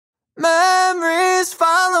Memories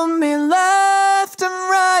follow me left and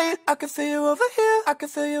right. I can feel you over here, I can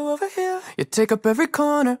feel you over here. You take up every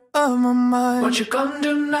corner of my mind. What you gonna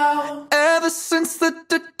do now? Ever since the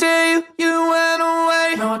day you went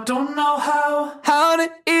away, no, I don't know how to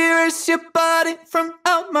erase your body from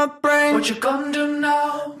out my brain. What you gonna do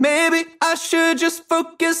now? Maybe I should just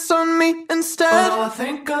focus on me instead. All I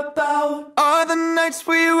think about are the nights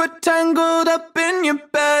we were tangled up in your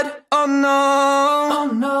bed. Oh no, oh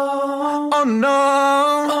no, oh no,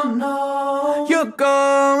 oh no. You're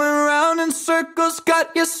going round in circles,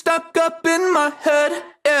 got you stuck up in my head.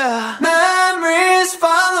 Yeah. Memories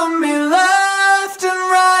follow me left and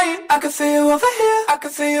right. I can feel you over here, I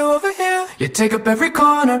can feel you over here. You take up every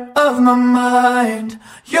corner of my mind.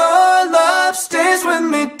 Your love stays with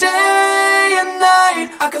me day and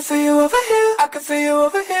night. I can feel you over here, I can feel you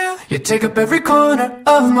over here. You take up every corner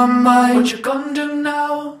of my mind. What you gonna do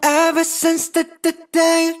now? Ever since the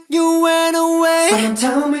day you went away, someone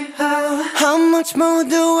tell me how much more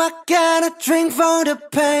do I gotta drink for the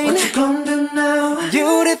pain? What you gonna do now?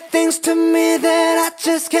 You did things to me that I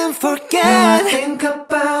just can't forget. Now I think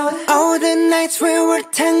about all the nights we were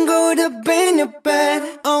tangled up in your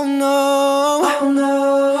bed. Oh no, oh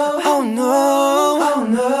no, oh no, oh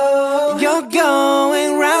no. You're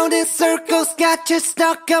going round in circles, got you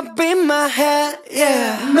stuck up in my head.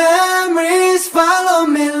 Yeah. Memories follow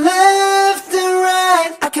me left and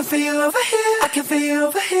right. I can feel you over here, I can feel you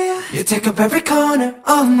over here. You take up every corner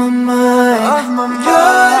of my mind.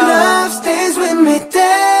 Your love stays with me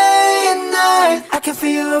day and night. I can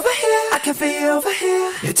feel you over here, I can feel you over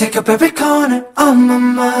here. You take up every corner of my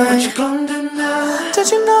mind. What you gonna do now? Did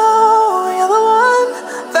you know you're the one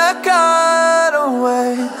that got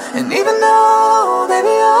away? And even though,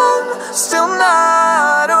 baby, I'm still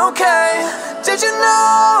not okay. Did you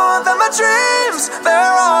know that my dreams,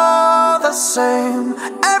 they're all the same?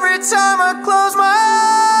 Every time I close my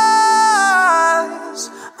eyes,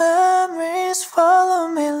 memories follow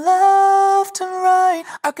me left and right.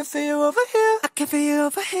 I can feel you over here, I can feel you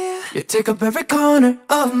over here. You take up every corner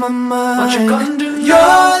of my mind. What you gonna do now?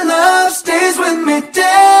 Your love stays with me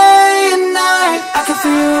day and night. I can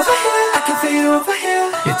feel you over here, I can feel you over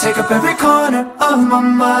here. You take up every corner of my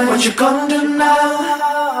mind. What you gonna do now?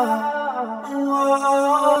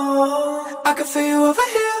 I can feel you over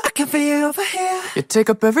here, I can feel you over here. You take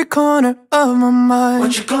up every corner of my mind.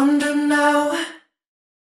 What you gonna do now?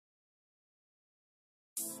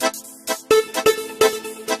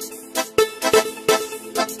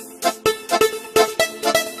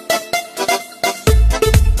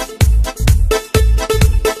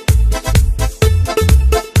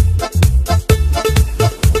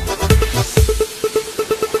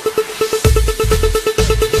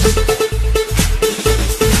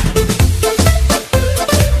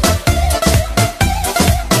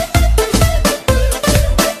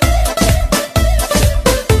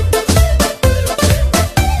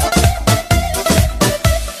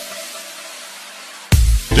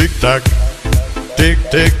 Tick-tock,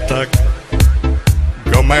 tick-tick-tock.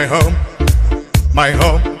 Go my home, my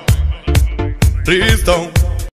home. Please don't